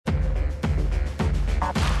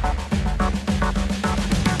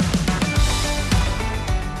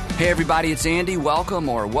Hey everybody, it's Andy.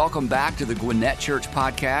 Welcome back to the Gwinnett Church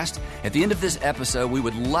Podcast. At the end of this episode, we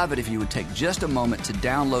would love it if you would take just a moment to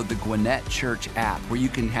download the Gwinnett Church app, where you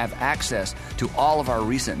can have access to all of our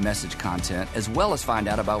recent message content, as well as find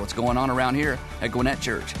out about what's going on around here at Gwinnett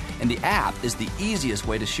Church. And the app is the easiest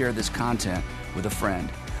way to share this content with a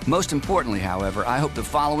friend. Most importantly, however, I hope the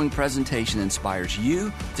following presentation inspires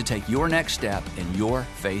you to take your next step in your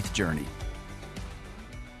faith journey.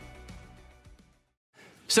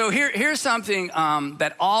 So here's something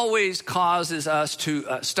that always causes us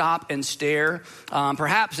to stop and stare,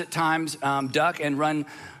 perhaps at times duck and run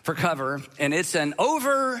for cover, and it's an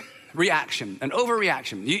overreaction.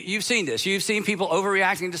 You've seen this. You've seen people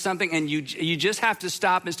overreacting to something, and you just have to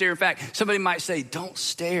stop and stare. In fact, somebody might say, "Don't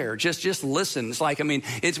stare. Just listen." It's like,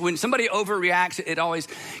 it's when somebody overreacts, it always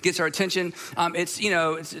gets our attention. It's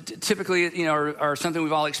typically, or something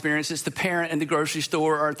we've all experienced. It's the parent in the grocery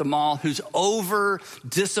store or at the mall who's over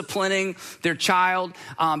disciplining their child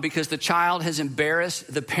because the child has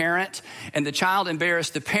embarrassed the parent, and the child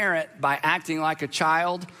embarrassed the parent by acting like a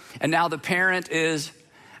child, and now the parent is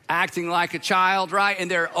acting like a child, right?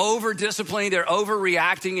 And they're over-disciplining, they're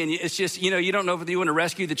overreacting, and it's just, you don't know whether you want to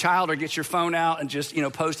rescue the child or get your phone out and just,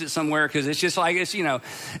 post it somewhere, because it's just like,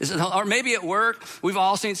 or maybe at work. We've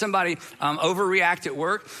all seen somebody overreact at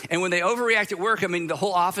work, and when they overreact at work, the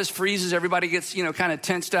whole office freezes, everybody gets, kind of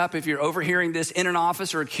tensed up if you're overhearing this in an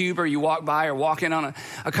office or a cube, or you walk by or walk in on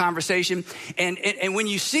a conversation. And when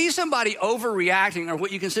you see somebody overreacting, or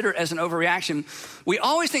what you consider as an overreaction, we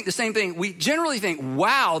always think the same thing. We generally think,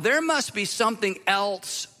 wow, there must be something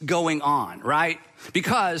else going on, right?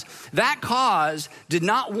 Because that cause did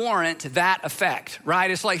not warrant that effect,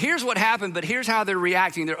 right? It's like, here's what happened, but here's how they're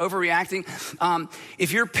reacting. They're overreacting.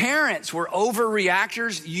 If your parents were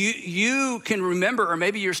overreactors, you can remember, or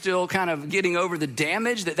maybe you're still kind of getting over the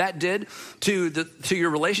damage that did to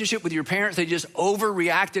your relationship with your parents. They just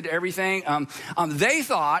overreacted to everything. They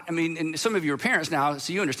thought, and some of you are parents now,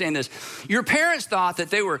 so you understand this. Your parents thought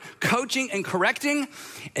that they were coaching and correcting,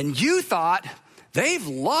 and you thought they've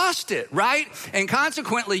lost it, right? And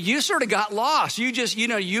consequently, you sort of got lost. You just,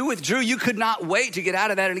 you withdrew. You could not wait to get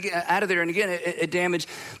out of that and get out of there. And again, it damaged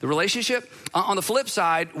the relationship. On the flip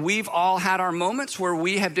side, we've all had our moments where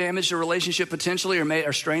we have damaged a relationship potentially,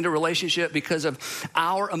 or strained a relationship because of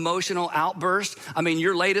our emotional outburst.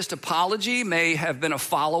 Your latest apology may have been a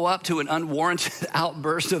follow-up to an unwarranted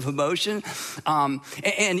outburst of emotion.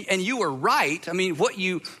 And you were right. What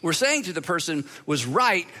you were saying to the person was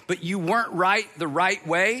right, but you weren't right the right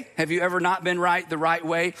way. Have you ever not been right the right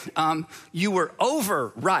way? You were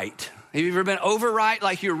over right. Have you ever been over right?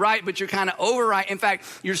 Like you're right, but you're kind of over right. In fact,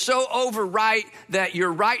 you're so over right that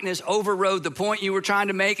your rightness overrode the point you were trying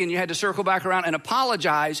to make, and you had to circle back around and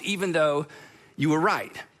apologize even though you were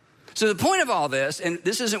right. So the point of all this, and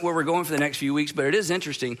this isn't where we're going for the next few weeks, but it is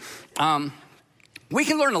interesting. We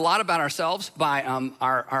can learn a lot about ourselves by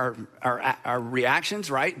our reactions,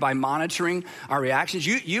 right? By monitoring our reactions.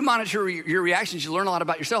 You monitor your reactions, you learn a lot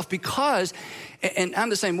about yourself, because, and I'm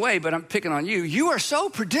the same way, but I'm picking on you, you are so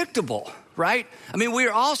predictable, right? We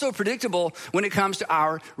are all so predictable when it comes to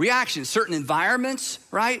our reactions. Certain environments,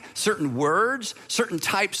 right? Certain words, certain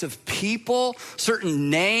types of people, certain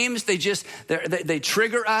names, they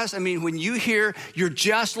trigger us. When you hear, "You're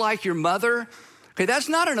just like your mother," okay, that's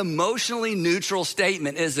not an emotionally neutral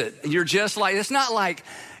statement, is it? You're just like, it's not like,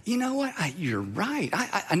 you know what, you're right.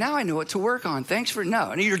 Now I know what to work on. Thanks for,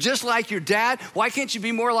 no. And you're just like your dad. Why can't you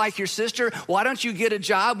be more like your sister? Why don't you get a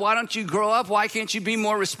job? Why don't you grow up? Why can't you be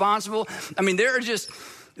more responsible?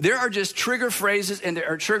 There are just trigger phrases, and there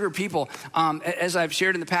are trigger people. As I've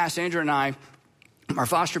shared in the past, Andrew and I, our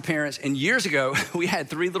foster parents, and years ago, we had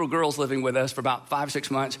 3 little girls living with us for about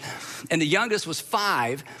 5-6 months, and the youngest was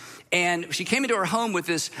 5. And she came into our home with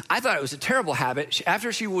this, I thought it was a terrible habit.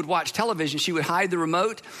 After she would watch television, she would hide the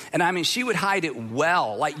remote. And she would hide it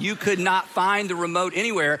well. Like you could not find the remote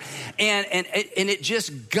anywhere. And it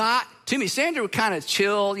just got to me. Sandra would kind of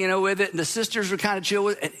chill, with it. And the sisters would kind of chill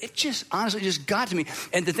with it. And it just honestly just got to me.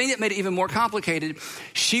 And the thing that made it even more complicated,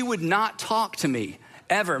 she would not talk to me.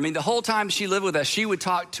 Ever. The whole time she lived with us, she would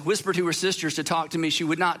whisper to her sisters to talk to me. She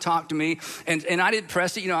would not talk to me. And I didn't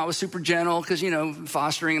press it. I was super gentle because,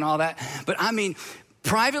 fostering and all that. But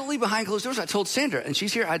privately behind closed doors, I told Sandra, and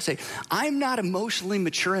she's here, I'd say, I'm not emotionally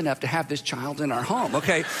mature enough to have this child in our home,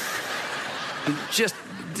 okay? Just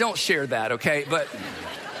don't share that, okay? But,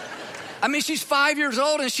 she's 5 years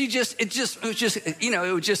old, and it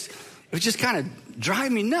was just kind of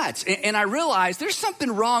drive me nuts. And I realized there's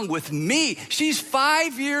something wrong with me. She's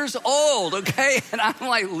 5 years old, okay? And I'm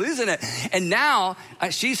like losing it. And now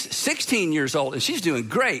she's 16 years old and she's doing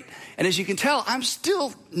great. And as you can tell, I'm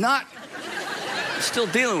still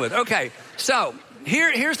dealing with it. Okay, so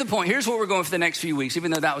here's the point. Here's where we're going for the next few weeks,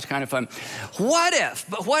 even though that was kind of fun. What if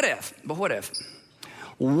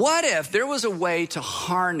there was a way to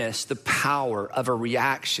harness the power of a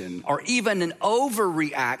reaction or even an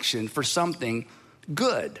overreaction for something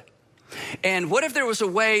good? And what if there was a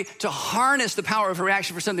way to harness the power of a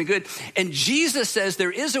reaction for something good? And Jesus says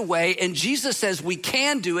there is a way, and Jesus says we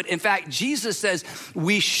can do it. In fact, Jesus says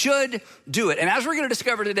we should do it. And as we're going to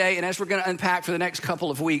discover today, and as we're going to unpack for the next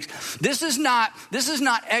couple of weeks, this is not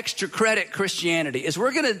extra credit Christianity. As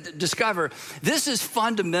we're going to discover, this is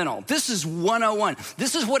fundamental. This is 101.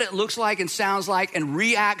 This is what it looks like and sounds like and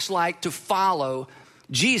reacts like to follow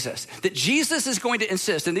Jesus. That Jesus is going to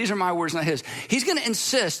insist, and these are my words, not his. He's going to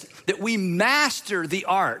insist that we master the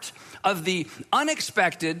art of the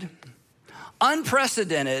unexpected,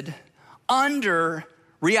 unprecedented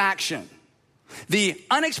underreaction. The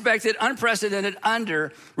unexpected, unprecedented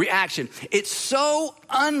underreaction. It's so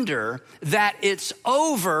under that it's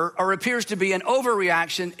over or appears to be an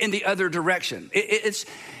overreaction in the other direction.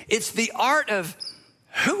 It's the art of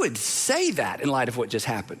who would say that in light of what just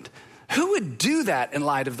happened? Who would do that in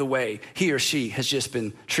light of the way he or she has just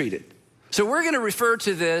been treated? So we're going to refer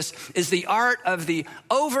to this as the art of the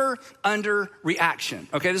over-under reaction.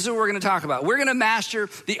 Okay, this is what we're going to talk about. We're going to master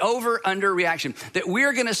the over-under reaction. That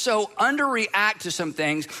we're going to so underreact to some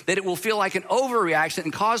things that it will feel like an overreaction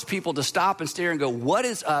and cause people to stop and stare and go, what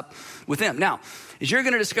is up with them? Now, as you're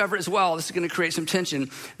going to discover as well, this is going to create some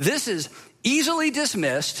tension. This is easily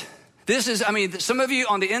dismissed. Some of you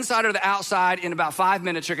on the inside or the outside in about 5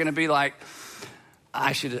 minutes are going to be like,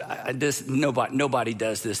 nobody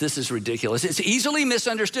does this. This is ridiculous. It's easily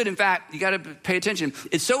misunderstood. In fact, you got to pay attention.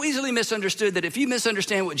 It's so easily misunderstood that if you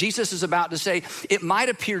misunderstand what Jesus is about to say, it might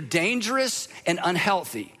appear dangerous and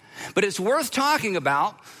unhealthy. But it's worth talking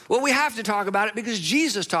about. Well, we have to talk about it because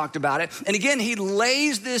Jesus talked about it. And again, he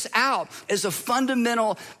lays this out as a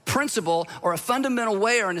fundamental principle or a fundamental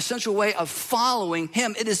way or an essential way of following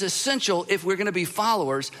him. It is essential if we're going to be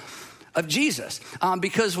followers of Jesus.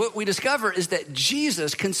 Because what we discover is that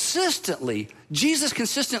Jesus consistently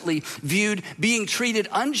viewed being treated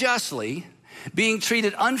unjustly, being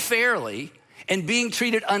treated unfairly, and being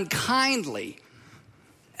treated unkindly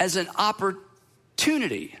as an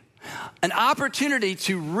opportunity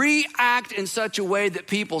to react in such a way that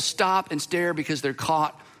people stop and stare because they're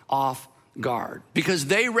caught off guard, because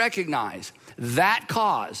they recognize that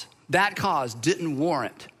cause didn't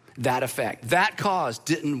warrant that effect. That cause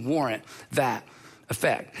didn't warrant that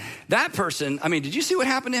effect. That person, did you see what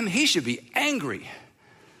happened to him? He should be angry.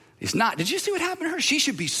 He's not. Did you see what happened to her? She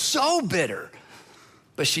should be so bitter.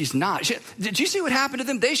 But she's not. Did you see what happened to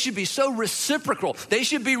them? They should be so reciprocal. They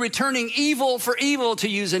should be returning evil for evil, to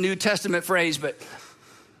use a New Testament phrase, but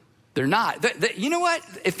they're not. You know what?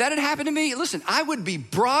 If that had happened to me, listen, I would be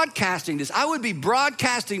broadcasting this. I would be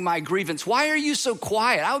broadcasting my grievance. Why are you so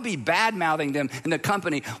quiet? I would be bad-mouthing them in the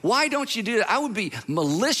company. Why don't you do that? I would be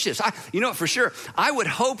malicious. You know what, for sure, I would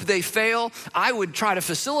hope they fail. I would try to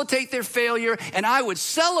facilitate their failure, and I would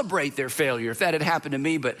celebrate their failure if that had happened to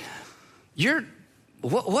me. But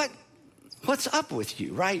what's up with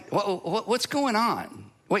you, right? What's going on?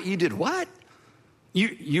 You did what?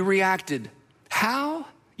 You reacted how?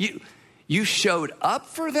 You showed up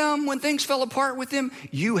for them when things fell apart with them.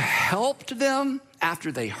 You helped them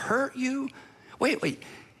after they hurt you. Wait,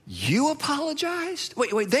 you apologized?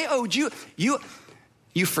 Wait, they owed you. You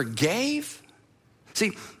forgave?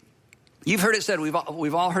 See, you've heard it said,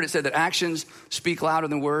 we've all heard it said that actions speak louder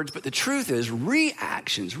than words, but the truth is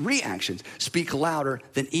reactions speak louder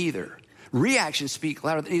than either. Reactions speak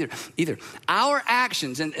louder than either. Our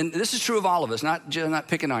actions, and this is true of all of us, not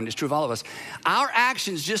picking on you, it's true of all of us. Our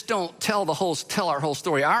actions just don't tell our whole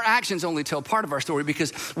story. Our actions only tell part of our story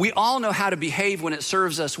because we all know how to behave when it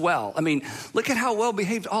serves us well. Look at how well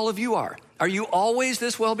behaved all of you are. Are you always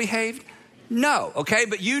this well behaved? No, okay,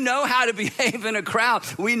 but you know how to behave in a crowd.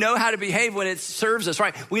 We know how to behave when it serves us,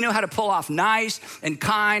 right? We know how to pull off nice and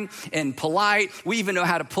kind and polite. We even know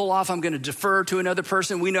how to pull off, I'm going to defer to another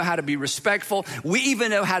person. We know how to be respectful. We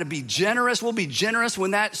even know how to be generous. We'll be generous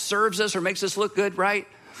when that serves us or makes us look good, right?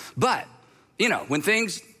 But, when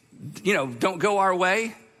things, don't go our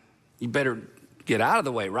way, you better get out of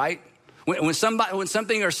the way, right? When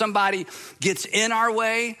something or somebody gets in our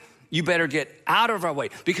way, you better get out of our way.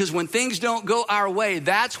 Because when things don't go our way,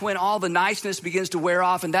 that's when all the niceness begins to wear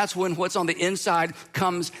off, and that's when what's on the inside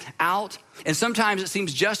comes out. And sometimes it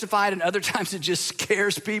seems justified, and other times it just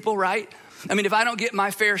scares people, right? I mean, if I don't get my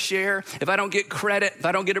fair share, if I don't get credit, if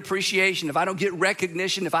I don't get appreciation, if I don't get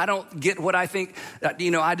recognition, if I don't get what I think,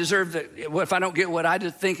 I deserve, if I don't get what I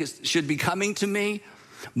think should be coming to me,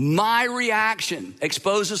 my reaction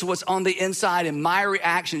exposes what's on the inside, and my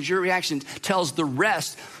reactions, your reaction, tells the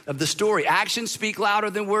rest of the story. Actions speak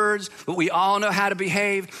louder than words, but we all know how to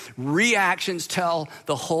behave. Reactions tell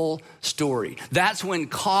the whole story. That's when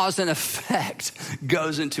cause and effect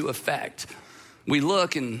goes into effect. We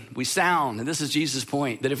look and we sound, and this is Jesus'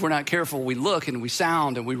 point, that if we're not careful, we look and we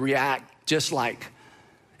sound and we react just like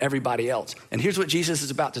everybody else. And here's what Jesus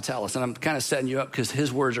is about to tell us, and I'm kind of setting you up because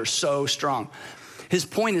his words are so strong. His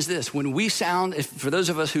point is this: when we sound, for those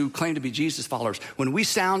of us who claim to be Jesus followers, when we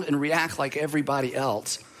sound and react like everybody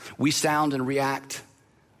else, we sound and react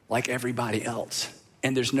like everybody else.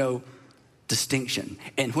 And there's no distinction.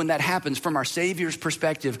 And when that happens, from our Savior's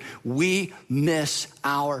perspective, we miss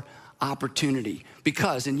our opportunity.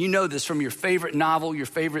 Because, and you know this from your favorite novel, your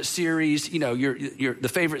favorite series, the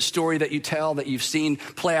favorite story that you tell that you've seen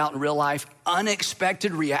play out in real life,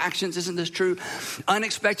 unexpected reactions, isn't this true?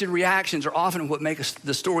 Unexpected reactions are often what make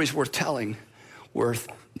the stories worth telling.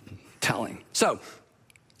 So,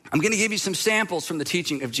 I'm gonna give you some samples from the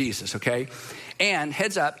teaching of Jesus, okay? And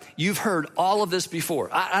heads up, you've heard all of this before.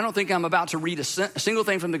 I don't think I'm about to read a single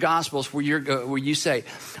thing from the Gospels where you say,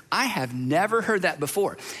 I have never heard that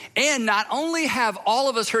before. And not only have all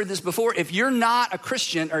of us heard this before, if you're not a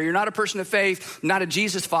Christian or you're not a person of faith, not a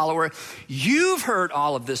Jesus follower, you've heard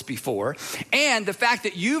all of this before. And the fact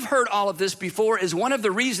that you've heard all of this before is one of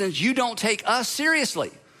the reasons you don't take us seriously.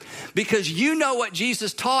 Because you know what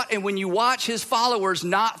Jesus taught, and when you watch his followers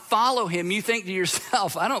not follow him, you think to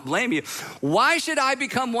yourself, I don't blame you. Why should I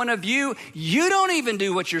become one of you? You don't even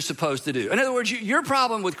do what you're supposed to do. In other words, your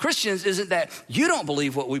problem with Christians isn't that you don't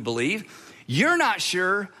believe what we believe. You're not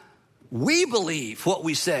sure we believe what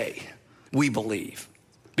we say we believe,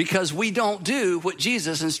 because we don't do what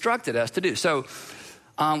Jesus instructed us to do. So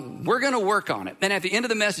we're going to work on it. And at the end of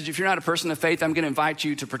the message, if you're not a person of faith, I'm going to invite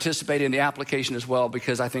you to participate in the application as well,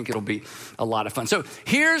 because I think it'll be a lot of fun. So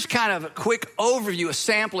here's kind of a quick overview, a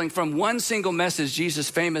sampling from one single message,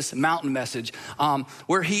 Jesus' famous mountain message,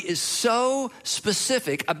 where he is so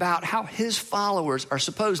specific about how his followers are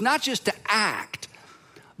supposed not just to act,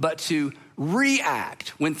 but to react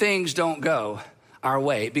when things don't go our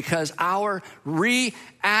way, because our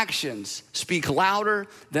reactions speak louder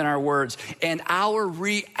than our words, and our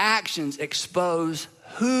reactions expose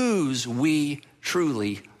whose we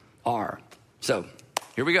truly are. So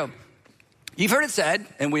here we go. You've heard it said,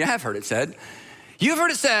 and we have heard it said, you've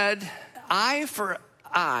heard it said, eye for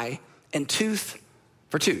eye and tooth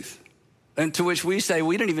for tooth. And to which we say,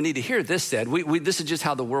 we don't even need to hear this said. This is just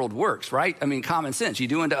how the world works, right? I mean, common sense. You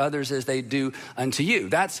do unto others as they do unto you.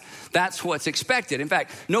 That's what's expected. In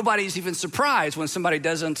fact, nobody's even surprised when somebody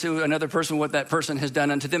does unto another person what that person has done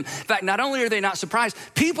unto them. In fact, not only are they not surprised,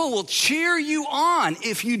 people will cheer you on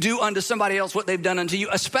if you do unto somebody else what they've done unto you,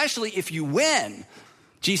 especially if you win.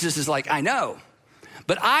 Jesus is like, I know,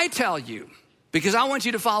 but I tell you, because I want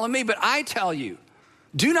you to follow me, but I tell you,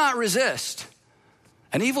 do not resist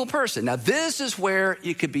an evil person. Now, this is where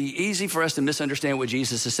it could be easy for us to misunderstand what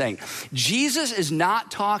Jesus is saying. Jesus is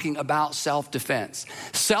not talking about self-defense.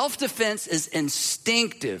 Self-defense is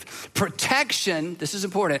instinctive. Protection, this is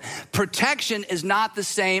important, protection is not the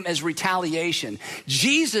same as retaliation.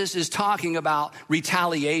 Jesus is talking about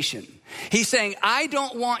retaliation. He's saying, I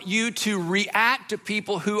don't want you to react to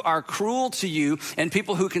people who are cruel to you and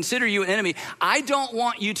people who consider you an enemy. I don't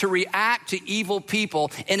want you to react to evil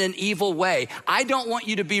people in an evil way. I don't want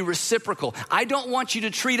you to be reciprocal. I don't want you to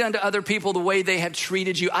treat unto other people the way they have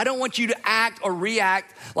treated you. I don't want you to act or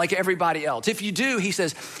react like everybody else. If you do, he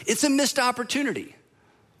says, it's a missed opportunity.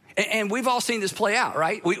 And we've all seen this play out,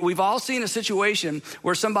 right? We've all seen a situation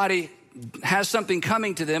where somebody has something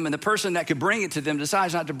coming to them, and the person that could bring it to them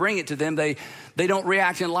decides not to bring it to them. They don't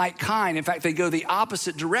react in like kind. In fact, they go the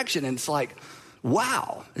opposite direction, and it's like,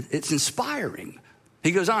 wow, it's inspiring.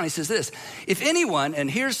 He goes on, he says this, if anyone,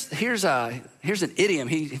 and here's an idiom.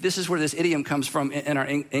 This is where this idiom comes from in our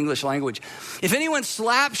English language. If anyone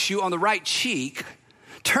slaps you on the right cheek,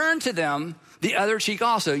 turn to them the other cheek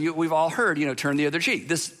also. We've all heard, turn the other cheek.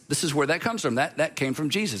 This is where that comes from. That came from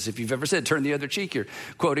Jesus. If you've ever said, turn the other cheek, you're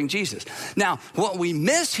quoting Jesus. Now, what we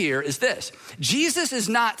miss here is this. Jesus is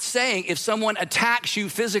not saying if someone attacks you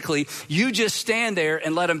physically, you just stand there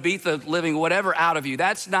and let them beat the living whatever out of you.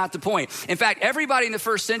 That's not the point. In fact, everybody in the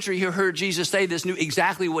first century who heard Jesus say this knew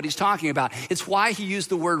exactly what he's talking about. It's why he used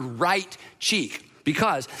the word right cheek.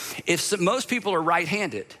 Because most people are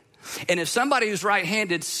right-handed, and if somebody who's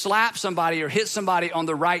right-handed slaps somebody or hits somebody on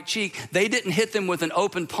the right cheek, they didn't hit them with an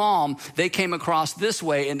open palm. They came across this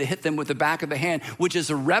way and they hit them with the back of the hand, which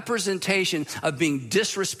is a representation of being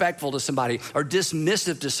disrespectful to somebody or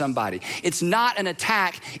dismissive to somebody. It's not an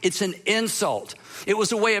attack, it's an insult. It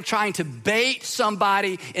was a way of trying to bait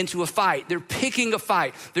somebody into a fight. They're picking a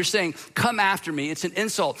fight. They're saying, come after me. It's an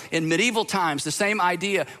insult. In medieval times, the same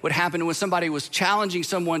idea would happen when somebody was challenging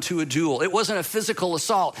someone to a duel. It wasn't a physical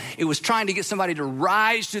assault. It was trying to get somebody to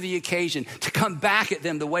rise to the occasion, to come back at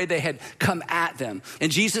them the way they had come at them.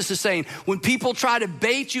 And Jesus is saying, when people try to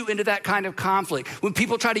bait you into that kind of conflict, when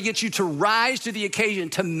people try to get you to rise to the occasion,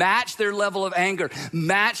 to match their level of anger,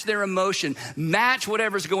 match their emotion, match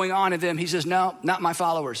whatever's going on in them, he says, no, not my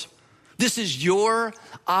followers. This is your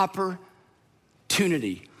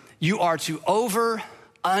opportunity. You are to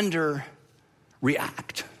under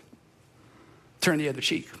react. Turn the other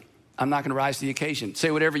cheek. I'm not going to rise to the occasion. Say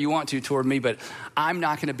whatever you want to toward me, but I'm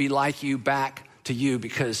not going to be like you back to you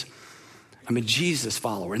because I'm a Jesus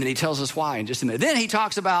follower. And then he tells us why in just a minute. Then he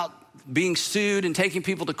talks about being sued and taking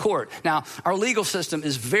people to court. Now, our legal system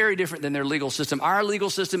is very different than their legal system. Our legal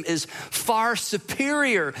system is far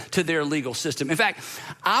superior to their legal system. In fact,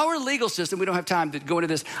 our legal system, we don't have time to go into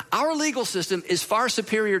this, our legal system is far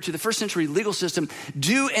superior to the first century legal system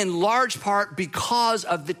due in large part because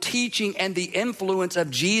of the teaching and the influence of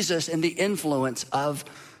Jesus and the influence of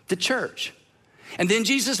the church. And then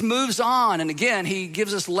Jesus moves on, and again, he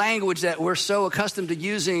gives us language that we're so accustomed to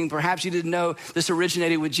using. Perhaps you didn't know this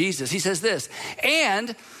originated with Jesus. He says this,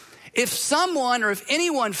 and if someone or if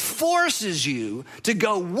anyone forces you to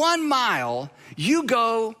go 1 mile, you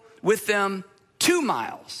go with them 2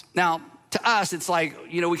 miles. Now, to us, it's like,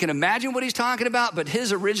 we can imagine what he's talking about, but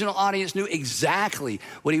his original audience knew exactly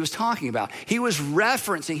what he was talking about. He was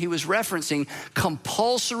referencing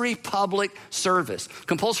compulsory public service.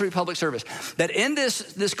 Compulsory public service. That in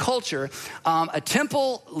this culture, a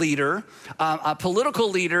temple leader, a political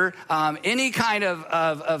leader, any kind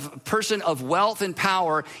of person of wealth and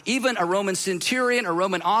power, even a Roman centurion, a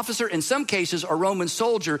Roman officer, in some cases, a Roman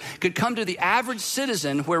soldier, could come to the average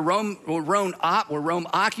citizen where Rome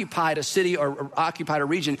occupied a city or occupied a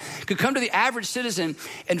region, could come to the average citizen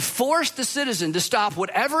and force the citizen to stop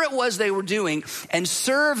whatever it was they were doing and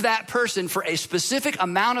serve that person for a specific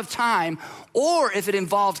amount of time. Or if it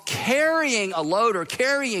involved carrying a load or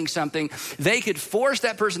carrying something, they could force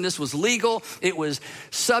that person. This was legal. It was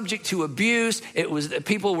subject to abuse.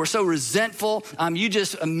 People were so resentful. You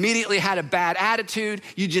just immediately had a bad attitude.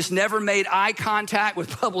 You just never made eye contact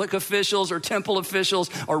with public officials or temple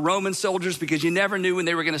officials or Roman soldiers because you never knew when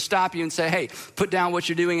they were going to stop you and say, hey, put down what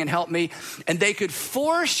you're doing and help me. And they could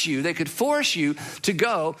force you to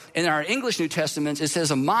go. In our English New Testaments, it says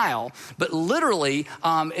 1 mile, but literally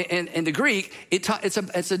in the Greek,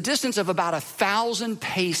 it's a distance of about 1,000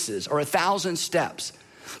 paces or 1,000 steps.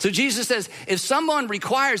 So Jesus says, if someone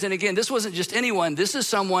requires, and again, this wasn't just anyone, this is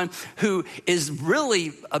someone who is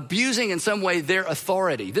really abusing in some way their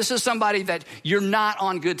authority. This is somebody that you're not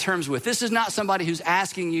on good terms with. This is not somebody who's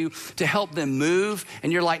asking you to help them move.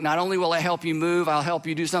 And you're like, not only will I help you move, I'll help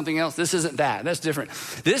you do something else. This isn't that. That's different.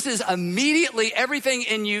 This is immediately everything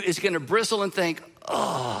in you is going to bristle and think,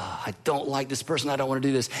 oh, I don't like this person. I don't want to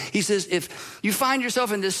do this. He says, if you find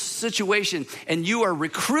yourself in this situation and you are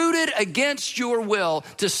recruited against your will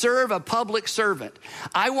to serve a public servant,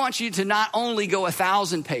 I want you to not only go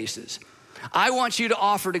 1,000 paces, I want you to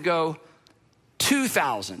offer to go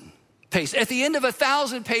 2,000 paces. At the end of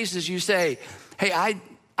 1,000 paces, you say, hey,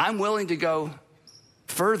 I'm willing to go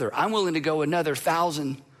further. I'm willing to go another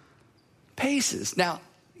 1,000 paces. Now,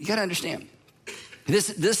 you got to understand,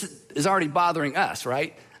 this is already bothering us,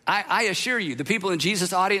 right? I assure you, the people in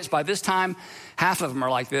Jesus' audience, by this time, half of them are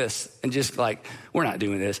like this and just like, we're not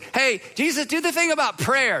doing this. Hey, Jesus, do the thing about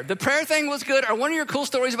prayer. The prayer thing was good. Or one of your cool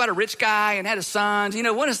stories about a rich guy and had a son.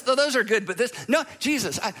 Those are good, but this, no,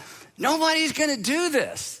 Jesus, nobody's going to do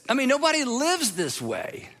this. I mean, nobody lives this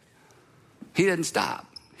way. He didn't stop.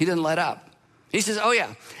 He didn't let up. He says, oh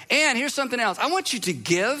yeah, and here's something else. I want you to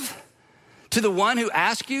give to the one who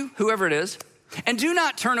asks you, whoever it is, and do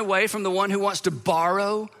not turn away from the one who wants to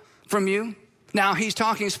borrow from you. Now, he's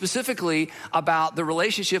talking specifically about the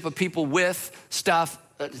relationship of people with stuff,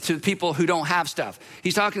 to people who don't have stuff.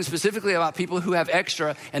 He's talking specifically about people who have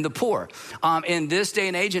extra and the poor. In this day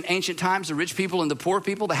and age, in ancient times, the rich people and the poor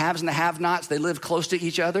people, the haves and the have-nots, they lived close to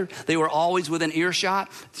each other. They were always within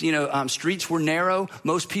earshot. Streets were narrow.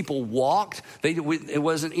 Most people walked. It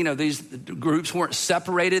wasn't, these groups weren't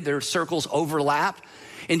separated. Their circles overlapped.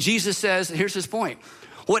 And Jesus says, here's his point.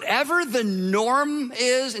 Whatever the norm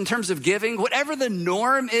is in terms of giving, whatever the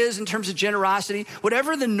norm is in terms of generosity,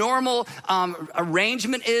 whatever the normal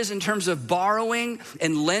arrangement is in terms of borrowing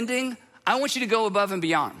and lending, I want you to go above and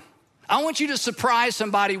beyond. I want you to surprise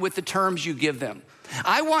somebody with the terms you give them.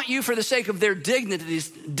 I want you, for the sake of their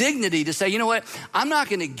dignity, to say, you know what? I'm not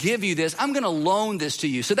going to give you this. I'm going to loan this to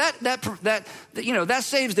you. So that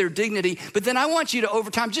saves their dignity. But then I want you to,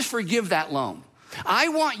 over time, just forgive that loan. I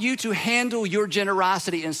want you to handle your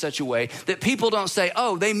generosity in such a way that people don't say,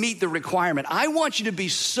 oh, they meet the requirement. I want you to be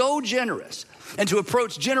so generous and to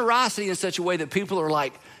approach generosity in such a way that people are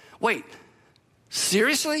like, wait,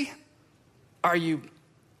 seriously? Are you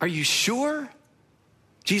sure?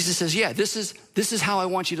 Jesus says, yeah, this is how I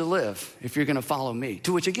want you to live if you're going to follow me.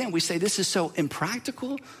 To which, again, we say this is so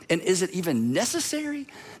impractical, and is it even necessary?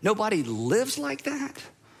 Nobody lives like that.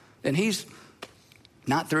 And he's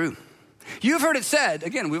not through. You've heard it said,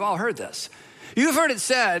 again, we've all heard this. You've heard it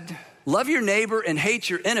said, love your neighbor and hate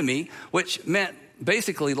your enemy, which meant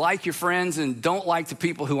basically like your friends and don't like the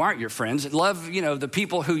people who aren't your friends. Love, the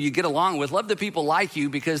people who you get along with. Love the people like you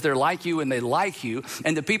because they're like you and they like you.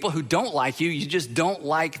 And the people who don't like you, you just don't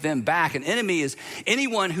like them back. An enemy is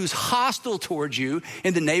anyone who's hostile towards you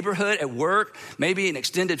in the neighborhood, at work, maybe an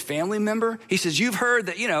extended family member. He says, you've heard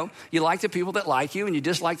that, you like the people that like you and you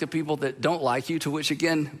dislike the people that don't like you, to which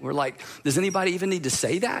again, we're like, does anybody even need to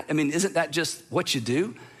say that? I mean, isn't that just what you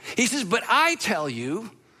do? He says, but I tell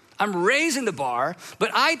you, I'm raising the bar,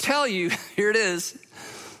 but I tell you, here it is,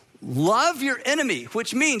 love your enemy,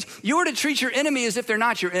 which means you are to treat your enemy as if they're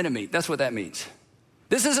not your enemy. That's what that means.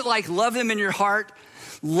 This isn't like love them in your heart.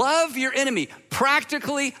 Love your enemy.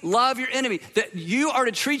 Practically love your enemy. That you are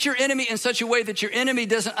to treat your enemy in such a way that your enemy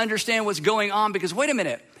doesn't understand what's going on because, wait a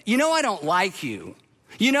minute, I don't like you.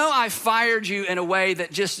 I fired you in a way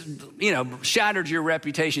that just, shattered your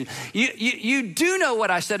reputation. You do know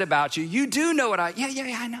what I said about you. You do know what I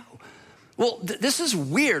know. Well, this is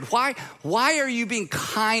weird. Why are you being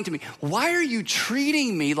kind to me? Why are you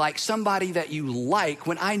treating me like somebody that you like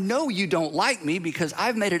when I know you don't like me because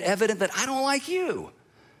I've made it evident that I don't like you?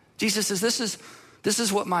 Jesus says, this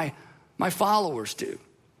is what my followers do.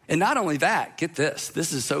 And not only that, get this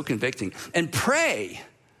is so convicting. And pray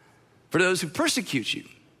for those who persecute you.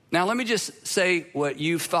 Now, let me just say what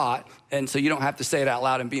you've thought, and so you don't have to say it out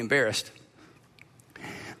loud and be embarrassed.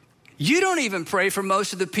 You don't even pray for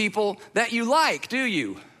most of the people that you like, do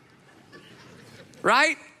you?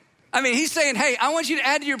 Right? I mean, he's saying, hey, I want you to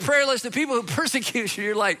add to your prayer list the people who persecute you.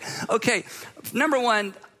 You're like, okay, number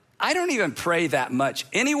one, I don't even pray that much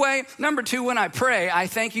anyway. Number two, when I pray, I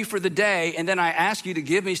thank you for the day, and then I ask you to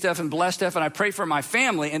give me stuff and bless stuff, and I pray for my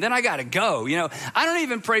family, and then I gotta go. I don't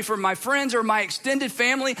even pray for my friends or my extended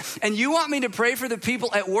family, and you want me to pray for the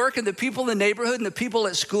people at work and the people in the neighborhood and the people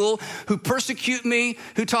at school who persecute me,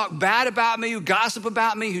 who talk bad about me, who gossip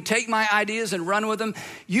about me, who take my ideas and run with them.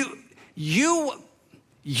 You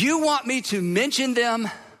want me to mention them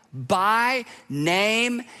by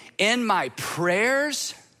name in my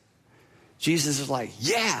prayers? Jesus is like,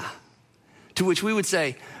 yeah. To which we would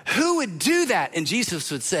say, who would do that? And Jesus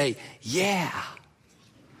would say, yeah.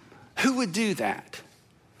 Who would do that?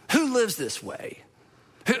 Who lives this way?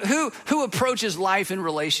 Who approaches life and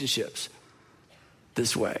relationships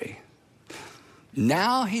this way?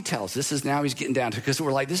 Now he tells, now he's getting down to, because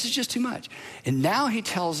we're like, this is just too much. And now he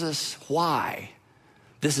tells us why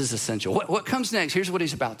this is essential. What comes next? Here's what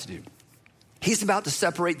he's about to do. He's about to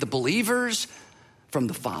separate the believers from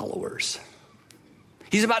the followers.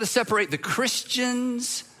 He's about to separate the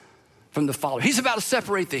Christians from the followers. He's about to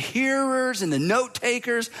separate the hearers and the note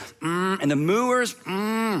takers and the mooers.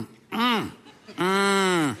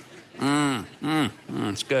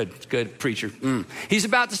 It's good, preacher. He's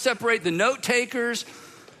about to separate the note takers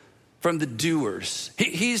from the doers.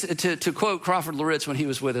 He's to quote Crawford Loritz when he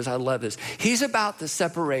was with us, I love this. He's about to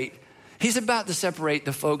separate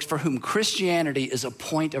the folks for whom Christianity is a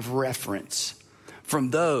point of reference from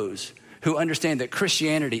those who understand that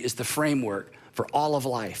Christianity is the framework for all of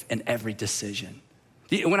life and every decision.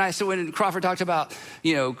 When Crawford talked about,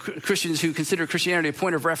 Christians who consider Christianity a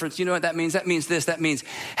point of reference, you know what that means? That means this. That means,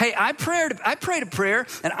 hey, I prayed a prayer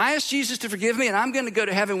and I asked Jesus to forgive me and I'm going to go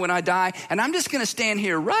to heaven when I die. And I'm just going to stand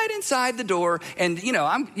here right inside the door. And,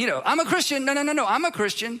 I'm a Christian. No, I'm a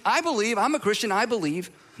Christian. I believe. I'm a Christian. I believe.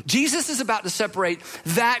 Jesus is about to separate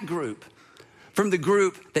that group from the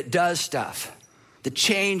group that does stuff, that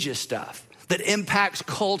changes stuff, that impacts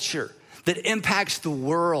culture, that impacts the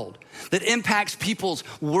world, that impacts people's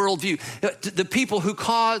worldview, the people who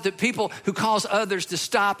cause others to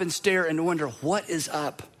stop and stare and wonder, what is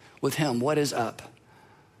up with him? What is up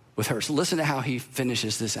with her? So listen to how he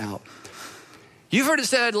finishes this out. You've heard it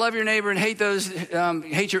said, love your neighbor and hate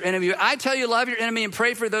your enemy. I tell you, love your enemy and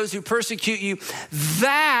pray for those who persecute you.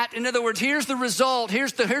 That, in other words, here's the result.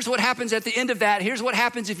 Here's what happens at the end of that. Here's what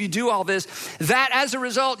happens if you do all this. That as a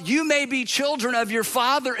result, you may be children of your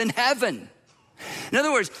Father in heaven. In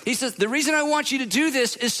other words, he says, the reason I want you to do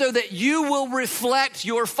this is so that you will reflect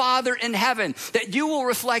your Father in heaven, that you will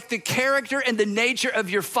reflect the character and the nature of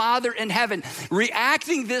your Father in heaven.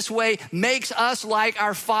 Reacting this way makes us like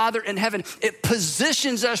our Father in heaven. It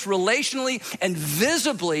positions us relationally and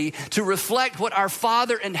visibly to reflect what our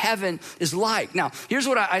Father in heaven is like. Now, here's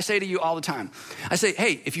what I say to you all the time. I say,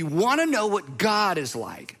 hey, if you want to know what God is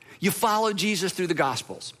like, you follow Jesus through the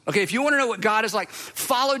Gospels. Okay, if you want to know what God is like,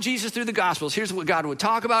 follow Jesus through the Gospels. Here's what God would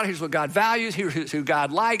talk about. Here's what God values. Here's who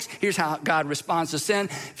God likes. Here's how God responds to sin.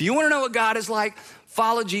 If you want to know what God is like,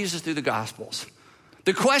 follow Jesus through the Gospels.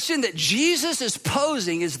 The question that Jesus is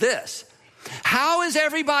posing is this: how is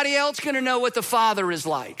everybody else going to know what the Father is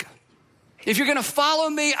like? If you're going to follow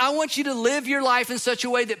me, I want you to live your life in such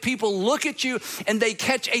a way that people look at you and they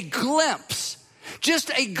catch a glimpse,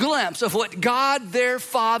 just a glimpse of what God, their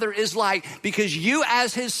Father, is like, because you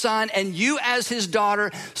as his son and you as his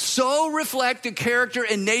daughter so reflect the character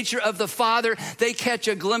and nature of the Father. They catch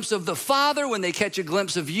a glimpse of the Father when they catch a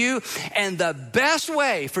glimpse of you. And the best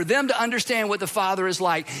way for them to understand what the Father is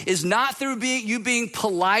like is not through you being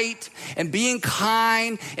polite and being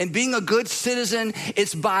kind and being a good citizen.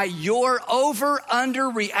 It's by your over-under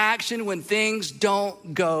reaction when things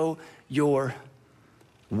don't go your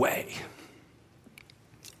way.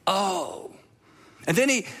 Oh, and then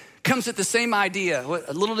he comes at the same idea,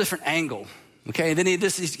 a little different angle. Okay, and then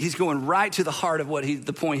he's going right to the heart of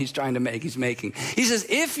the point he's trying to make. He's making. He says,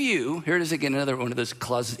 if you, here it is again, another one of those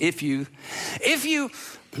clauses. If you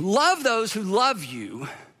love those who love you,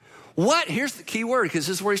 here's the key word, because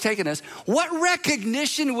this is where he's taking us. What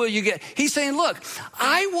recognition will you get? He's saying, look,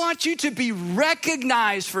 I want you to be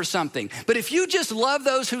recognized for something. But if you just love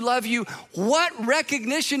those who love you, what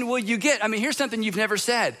recognition will you get? I mean, here's something you've never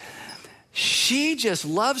said. She just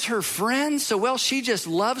loves her friends so well. She just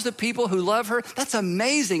loves the people who love her. That's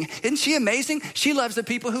amazing. Isn't she amazing? She loves the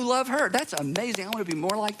people who love her. That's amazing. I want to be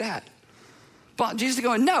more like that. But Jesus is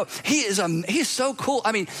going, no, he's so cool.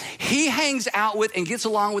 I mean, he hangs out with and gets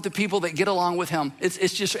along with the people that get along with him.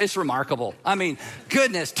 It's remarkable. I mean,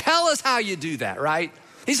 goodness, tell us how you do that, right?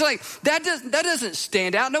 He's like, that doesn't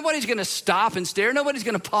stand out. Nobody's going to stop and stare. Nobody's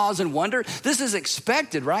going to pause and wonder. This is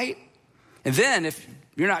expected, right? And then if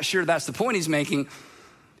you're not sure that's the point he's making,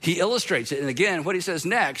 he illustrates it. And again, what he says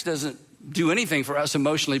next doesn't do anything for us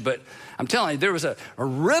emotionally, but I'm telling you, there was a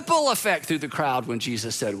ripple effect through the crowd when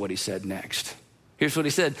Jesus said what he said next. Here's what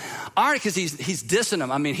he said. Because he's dissing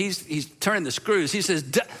them. I mean, he's turning the screws. He says,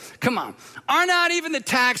 come on, are not even the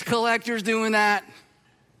tax collectors doing that?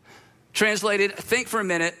 Translated, think for a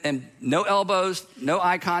minute, and no elbows, no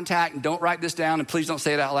eye contact, and don't write this down, and please don't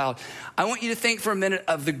say it out loud. I want you to think for a minute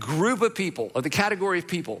of the group of people, of the category of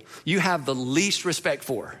people you have the least respect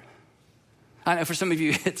for. I know for some of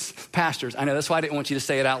you, it's pastors. I know, that's why I didn't want you to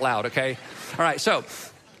say it out loud, okay? All right, so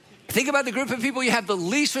think about the group of people you have the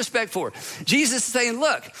least respect for. Jesus is saying,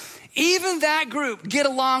 look, even that group get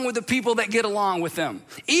along with the people that get along with them.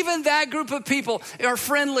 Even that group of people are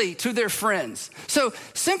friendly to their friends. So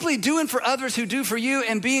simply doing for others who do for you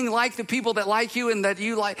and being like the people that like you and that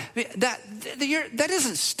you like, that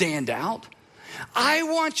doesn't stand out. I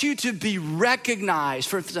want you to be recognized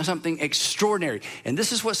for something extraordinary. And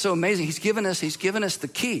this is what's so amazing. He's given us the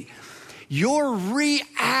key. Your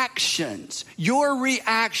reactions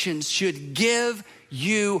should give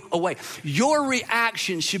you away. Your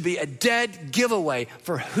reaction should be a dead giveaway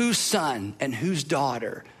for whose son and whose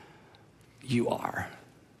daughter you are.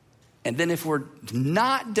 And then if we're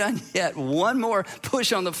not done yet, one more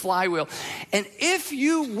push on the flywheel. And if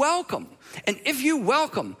you welcome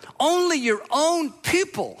only your own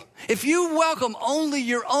people,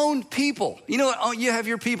 you know what? You have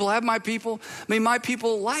your people, I have my people. I mean, my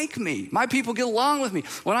people like me. My people get along with me.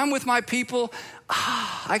 When I'm with my people,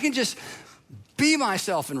 I can just be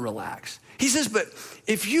myself and relax. He says, but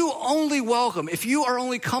if you only welcome, if you are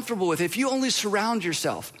only comfortable with, if you only surround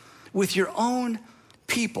yourself with your own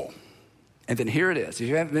people, and then here it is. If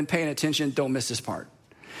you haven't been paying attention, don't miss this part.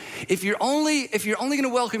 If you're only going to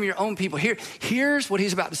welcome your own people, here's what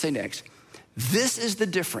he's about to say next. This is the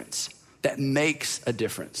difference that makes a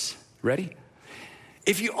difference. Ready?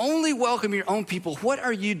 If you only welcome your own people, what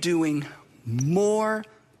are you doing more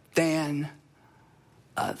than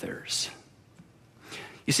others?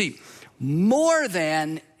 You see, more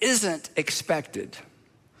than isn't expected.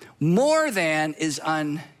 More than is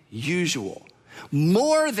unusual.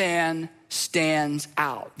 More than stands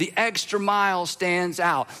out. The extra mile stands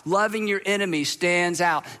out. Loving your enemy stands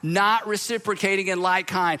out. Not reciprocating in like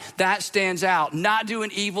kind, that stands out. Not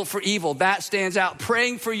doing evil for evil, that stands out.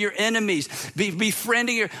 Praying for your enemies,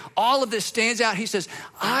 befriending all of this stands out. He says,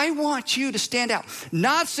 I want you to stand out,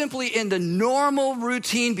 not simply in the normal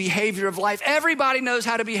routine behavior of life. Everybody knows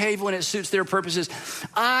how to behave when it suits their purposes.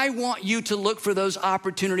 I want you to look for those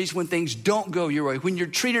opportunities when things don't go your way, when you're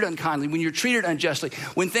treated unkindly, when you're treated unjustly,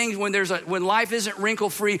 when life isn't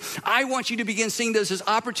wrinkle-free. I want you to begin seeing those as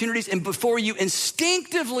opportunities, and before you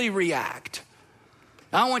instinctively react,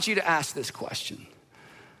 I want you to ask this question.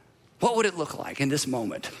 What would it look like in this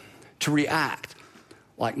moment to react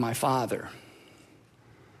like my Father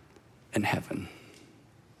in heaven?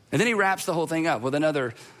 And then he wraps the whole thing up with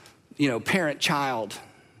another, parent-child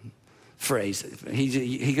phrase.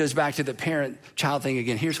 He goes back to the parent-child thing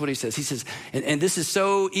again. Here's what he says. He says, and this is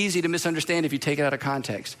so easy to misunderstand if you take it out of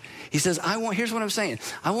context. He says, here's what I'm saying.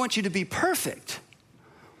 I want you to be perfect.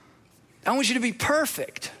 I want you to be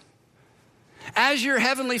perfect as your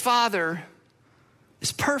heavenly Father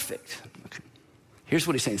is perfect. Okay. Here's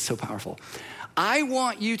what he's saying. It's so powerful. I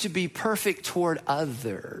want you to be perfect toward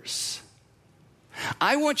others.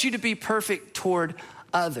 I want you to be perfect toward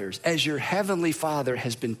others as your heavenly Father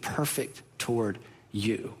has been perfect toward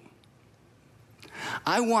you.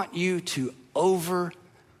 I want you to overdo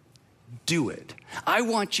it. I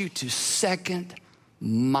want you to second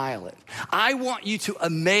mile it. I want you to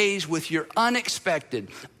amaze with your unexpected,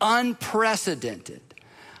 unprecedented,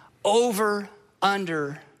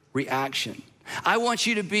 under reaction. I want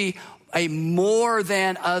you to be a more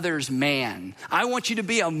than others man. I want you to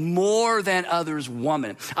be a more than others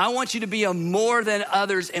woman. I want you to be a more than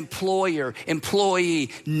others employer, employee,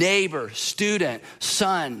 neighbor, student,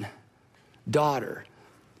 son, daughter.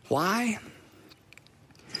 Why?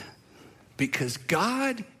 Because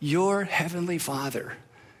God, your heavenly Father,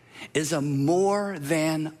 is a more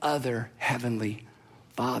than other heavenly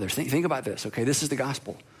Father. Think about this, okay? This is the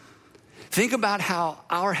gospel. Think about how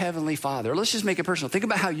our heavenly Father, let's just make it personal. Think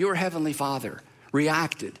about how your heavenly Father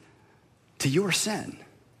reacted to your sin,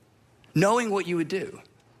 knowing what you would do,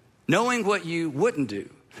 knowing what you wouldn't do,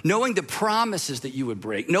 knowing the promises that you would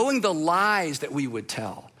break, knowing the lies that we would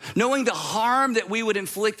tell, knowing the harm that we would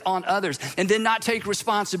inflict on others and then not take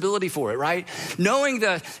responsibility for it, right? Knowing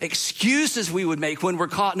the excuses we would make when we're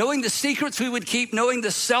caught, knowing the secrets we would keep, knowing the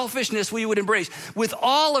selfishness we would embrace. With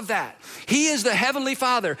all of that, he is the heavenly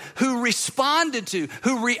Father who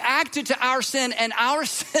who reacted to our sin and our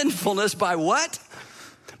sinfulness by what?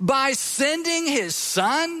 By sending his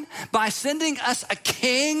Son, by sending us a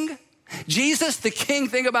king. Jesus, the king,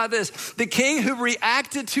 think about this. The king who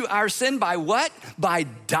reacted to our sin by what? By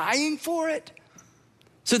dying for it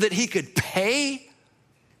so that he could pay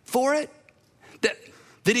for it. That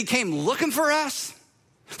he came looking for us.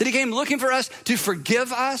 That he came looking for us to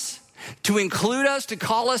forgive us, to include us, to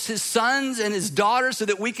call us his sons and his daughters so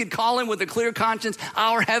that we could call him with a clear conscience,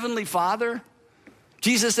 our heavenly Father.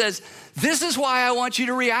 Jesus says, this is why I want you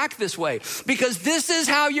to react this way, because this is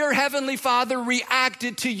how your heavenly Father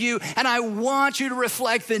reacted to you. And I want you to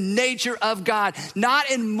reflect the nature of God, not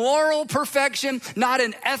in moral perfection, not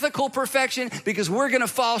in ethical perfection, because we're going to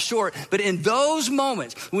fall short. But in those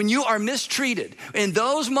moments when you are mistreated, in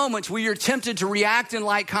those moments where you're tempted to react in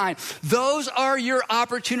like kind, those are your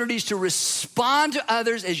opportunities to respond to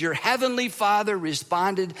others as your heavenly Father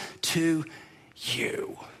responded to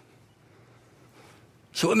you.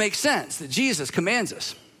 So it makes sense that Jesus commands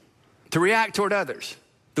us to react toward others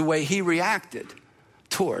the way he reacted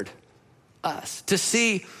toward us. To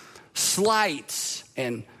see slights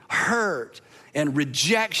and hurt and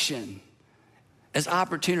rejection as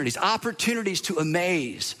opportunities to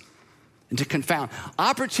amaze and to confound,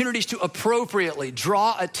 opportunities to appropriately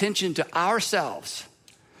draw attention to ourselves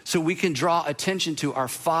so we can draw attention to our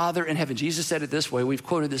Father in heaven. Jesus said it this way. We've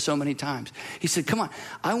quoted this so many times. He said, come on,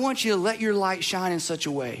 I want you to let your light shine in such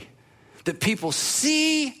a way that people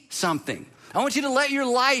see something. I want you to let your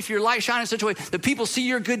light shine in such a way that people see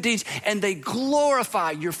your good deeds and they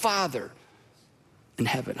glorify your Father in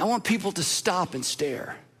heaven. I want people to stop and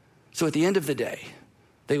stare. So at the end of the day,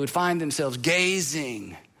 they would find themselves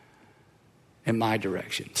gazing in my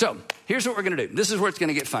direction. So here's what we're gonna do. This is where it's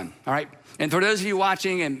gonna get fun, all right? And for those of you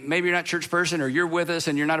watching, and maybe you're not a church person, or you're with us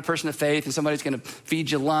and you're not a person of faith, and somebody's gonna feed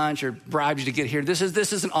you lunch or bribe you to get here, this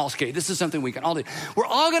isn't all skate. This is something we can all do. We're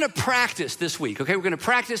all gonna practice this week, okay? We're gonna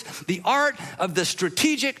practice the art of the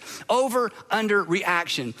strategic over-under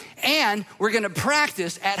reaction. And we're gonna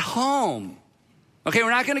practice at home. Okay,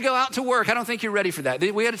 we're not gonna go out to work. I don't think you're ready for that.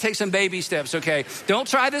 We gotta take some baby steps, okay? Don't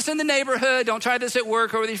try this in the neighborhood. Don't try this at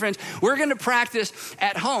work or with your friends. We're gonna practice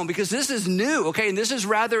at home because this is new, okay? And this is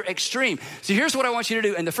rather extreme. So here's what I want you to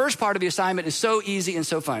do. And the first part of the assignment is so easy and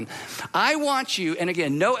so fun. I want you, and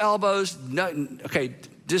again, no elbows, okay,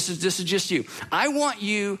 this is just you. I want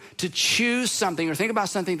you to choose something or think about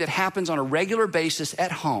something that happens on a regular basis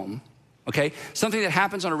at home. Okay, something that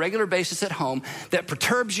happens on a regular basis at home that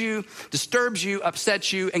perturbs you, disturbs you,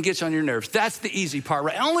 upsets you, and gets on your nerves. That's the easy part,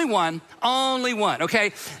 right? Only one,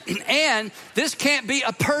 okay? And this can't be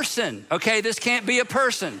a person, okay? This can't be a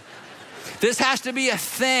person. This has to be a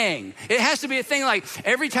thing. It has to be a thing like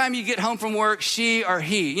every time you get home from work, she or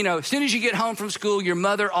he, as soon as you get home from school, your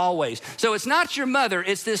mother always. So it's not your mother,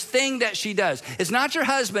 it's this thing that she does. It's not your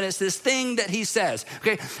husband, it's this thing that he says.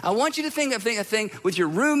 Okay, I want you to think of a thing with your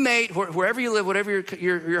roommate, wherever you live, whatever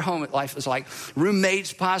your home life is like,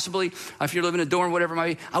 roommates possibly, if you're living in a dorm, whatever it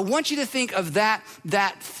might be. I want you to think of that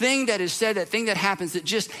thing that is said, that thing that happens that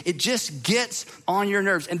just gets on your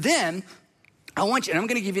nerves. And then I want you, and I'm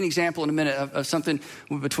going to give you an example in a minute of something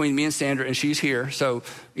between me and Sandra, and she's here. So,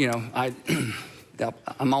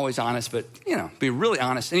 I'm always honest, but, be really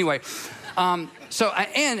honest. Anyway,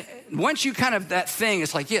 and once you kind of, that thing,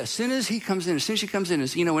 it's like, as soon as he comes in, as soon as she comes in,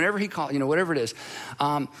 whenever he calls, whatever it is,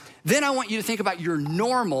 then I want you to think about your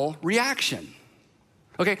normal reaction.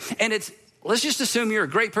 Okay, and let's just assume you're a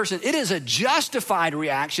great person. It is a justified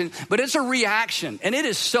reaction, but it's a reaction, and it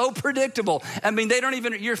is so predictable. I mean,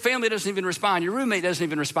 your family doesn't even respond. Your roommate doesn't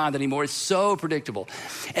even respond anymore. It's so predictable.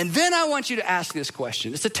 And then I want you to ask this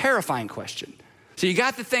question. It's a terrifying question. So you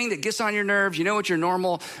got the thing that gets on your nerves. You know what your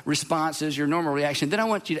normal response is, your normal reaction. Then I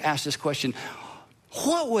want you to ask this question.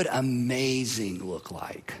 What would amazing look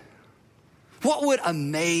like? What would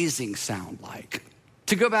amazing sound like?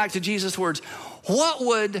 To go back to Jesus' words, what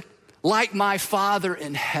would like my Father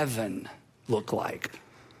in heaven look like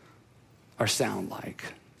or sound like?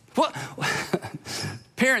 What,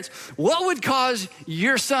 parents, what would cause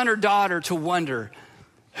your son or daughter to wonder,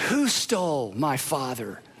 who stole my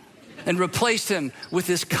father and replaced him with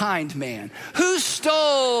this kind man? Who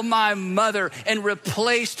stole my mother and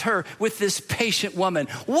replaced her with this patient woman?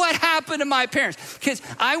 What happened to my parents? Kids,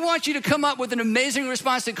 I want you to come up with an amazing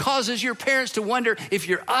response that causes your parents to wonder if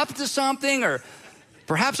you're up to something or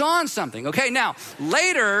perhaps on something. Okay, now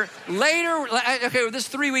later, okay, this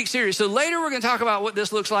 3-week series. So later we're gonna talk about what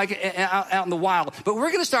this looks like out in the wild. But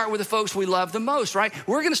we're gonna start with the folks we love the most, right?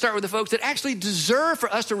 We're gonna start with the folks that actually deserve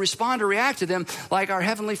for us to respond or react to them like our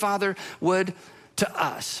Heavenly Father would to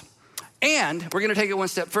us. And we're gonna take it one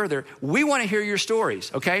step further. We wanna hear your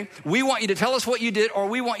stories, okay? We want you to tell us what you did, or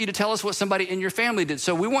we want you to tell us what somebody in your family did.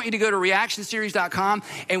 So we want you to go to reactionseries.com,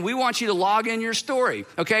 and we want you to log in your story,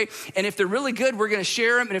 okay? And if they're really good, we're gonna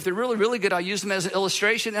share them. And if they're really, really good, I'll use them as an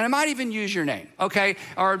illustration. And I might even use your name, okay?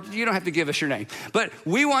 Or you don't have to give us your name. But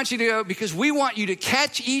we want you to go because we want you to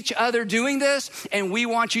catch each other doing this, and we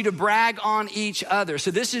want you to brag on each other.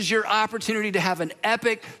 So this is your opportunity to have an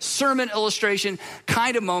epic sermon illustration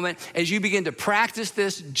kind of moment as you begin to practice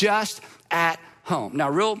this just at home. Now,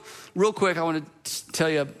 real quick, I want to tell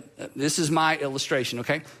you, this is my illustration,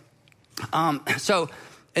 okay?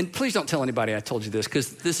 And please don't tell anybody I told you this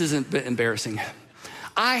because this isn't a bit embarrassing.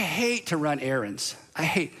 I hate to run errands. I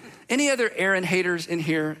hate. Any other errand haters in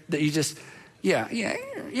here that you just, yeah.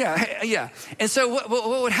 And so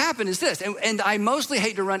what would happen is this, and I mostly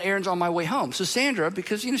hate to run errands on my way home. So Sandra,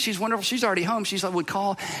 because she's wonderful, she's already home, would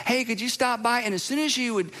call, hey, could you stop by? And as soon as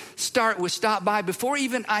she would start with stop by, before I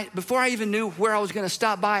even knew where I was gonna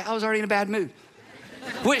stop by, I was already in a bad mood.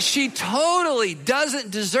 Which she totally doesn't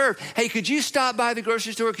deserve. Hey, could you stop by the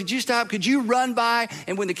grocery store? Could you run by?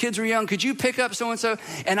 And when the kids were young, could you pick up so-and-so?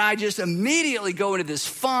 And I just immediately go into this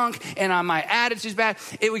funk and my attitude's bad.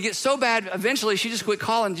 It would get so bad, eventually she just quit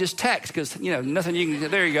calling, just text because, nothing you can,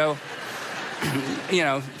 there you go.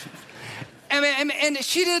 And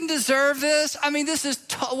she didn't deserve this. I mean, this is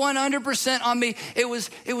 100% on me. It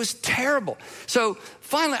was terrible. So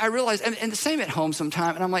finally I realized, and the same at home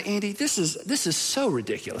sometime, and I'm like, Andy, this is so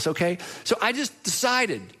ridiculous, okay? So I just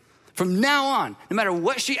decided from now on, no matter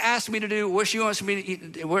what she asked me to do, what she wants me to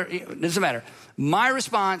eat, it doesn't matter. My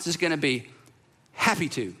response is gonna be, happy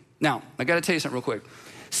to. Now, I got to tell you something real quick.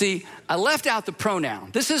 See, I left out the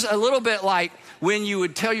pronoun. This is a little bit like when you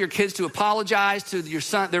would tell your kids to apologize to your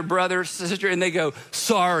son, their brother, sister, and they go,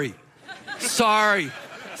 sorry, sorry.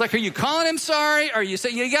 It's like, are you calling him sorry? Or are you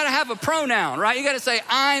saying, you got to have a pronoun, right? You got to say,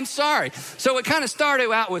 I'm sorry. So it kind of started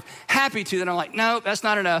out with happy to. Then I'm like, no, that's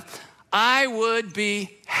not enough. I would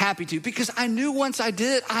be happy to, because I knew once I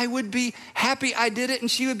did it, I would be happy I did it,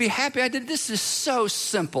 and she would be happy I did it. This is so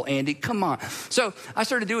simple, Andy. Come on. So I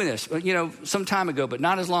started doing this, some time ago, but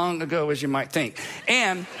not as long ago as you might think.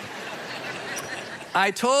 And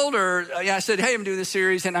I told her, I said, hey, I'm doing this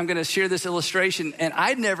series, and I'm going to share this illustration. And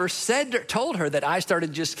I'd never told her that I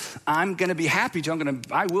started I'm going to be happy to.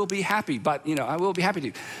 I will be happy, but, I will be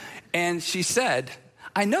happy to. And she said,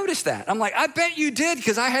 I noticed that. I'm like, I bet you did,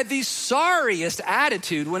 because I had the sorriest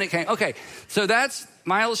attitude when it came. Okay, so that's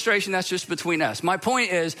my illustration. That's just between us. My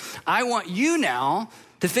point is, I want you now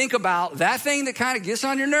to think about that thing that kind of gets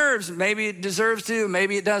on your nerves. Maybe it deserves to,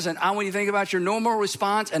 maybe it doesn't. I want you to think about your normal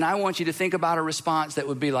response, and I want you to think about a response that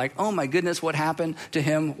would be like, oh my goodness, what happened to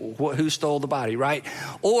him? Who stole the body, right?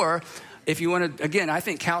 Or if you want to, again, I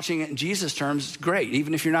think couching it in Jesus terms is great,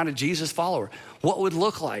 even if you're not a Jesus follower. What would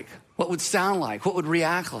look like? What would sound like? What would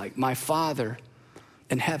react like? My Father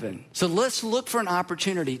in heaven. So let's look for an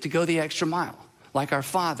opportunity to go the extra mile, like our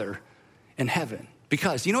Father in heaven.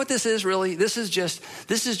 Because you know what this is really? This is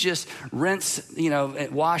just rinse,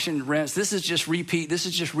 wash and rinse. This is just repeat. This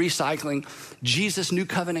is just recycling Jesus' new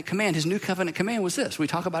covenant command. His new covenant command was this. We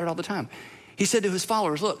talk about it all the time. He said to his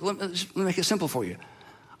followers, look, let me make it simple for you.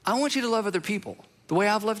 I want you to love other people the way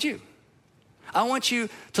I've loved you. I want you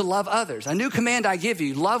to love others. A new command I give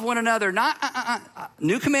you, love one another.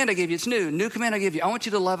 New command I give you, it's new. New command I give you. I want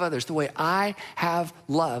you to love others the way I have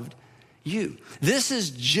loved you. This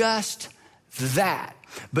is just that.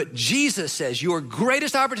 But Jesus says your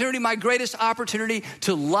greatest opportunity, my greatest opportunity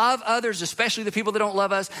to love others, especially the people that don't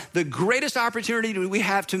love us, the greatest opportunity we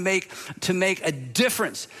have to make a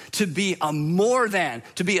difference, to be a more than,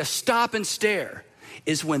 to be a stop and stare,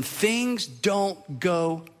 is when things don't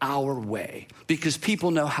go our way, because people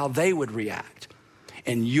know how they would react.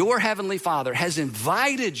 And your heavenly Father has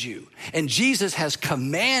invited you, and Jesus has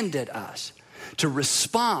commanded us to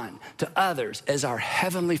respond to others as our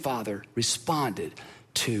heavenly Father responded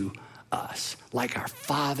to us, like our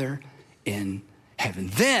Father in heaven.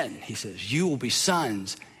 Then, he says, you will be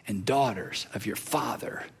sons and daughters of your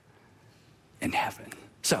Father in heaven.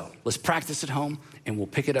 So let's practice at home, and we'll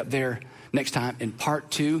pick it up there next time in part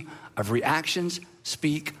 2 of Reactions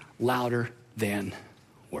Speak Louder Than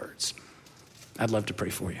Words. I'd love to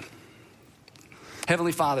pray for you.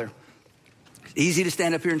 Heavenly Father, it's easy to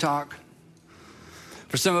stand up here and talk.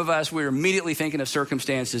 For some of us, we're immediately thinking of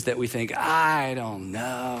circumstances that we think, I don't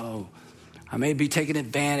know. I may be taken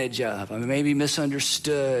advantage of. I may be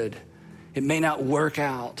misunderstood. It may not work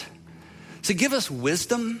out. So give us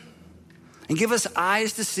wisdom, and give us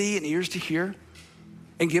eyes to see and ears to hear,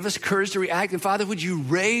 and give us courage to react. And Father, would you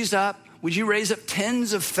raise up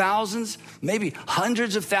tens of thousands, maybe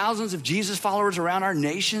hundreds of thousands of Jesus followers around our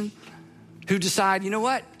nation who decide, you know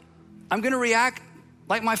what? I'm going to react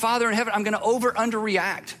like my Father in heaven. I'm going to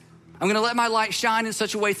underreact. I'm going to let my light shine in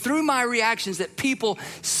such a way through my reactions that people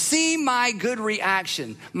see my good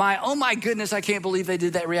reaction, oh my goodness, I can't believe they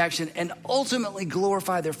did that reaction, and ultimately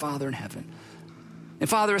glorify their Father in heaven. And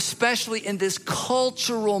Father, especially in this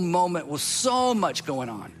cultural moment with so much going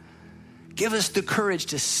on, give us the courage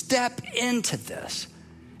to step into this.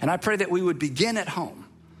 And I pray that we would begin at home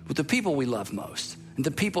with the people we love most and the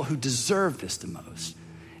people who deserve this the most.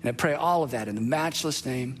 And I pray all of that in the matchless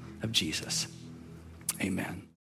name of Jesus. Amen.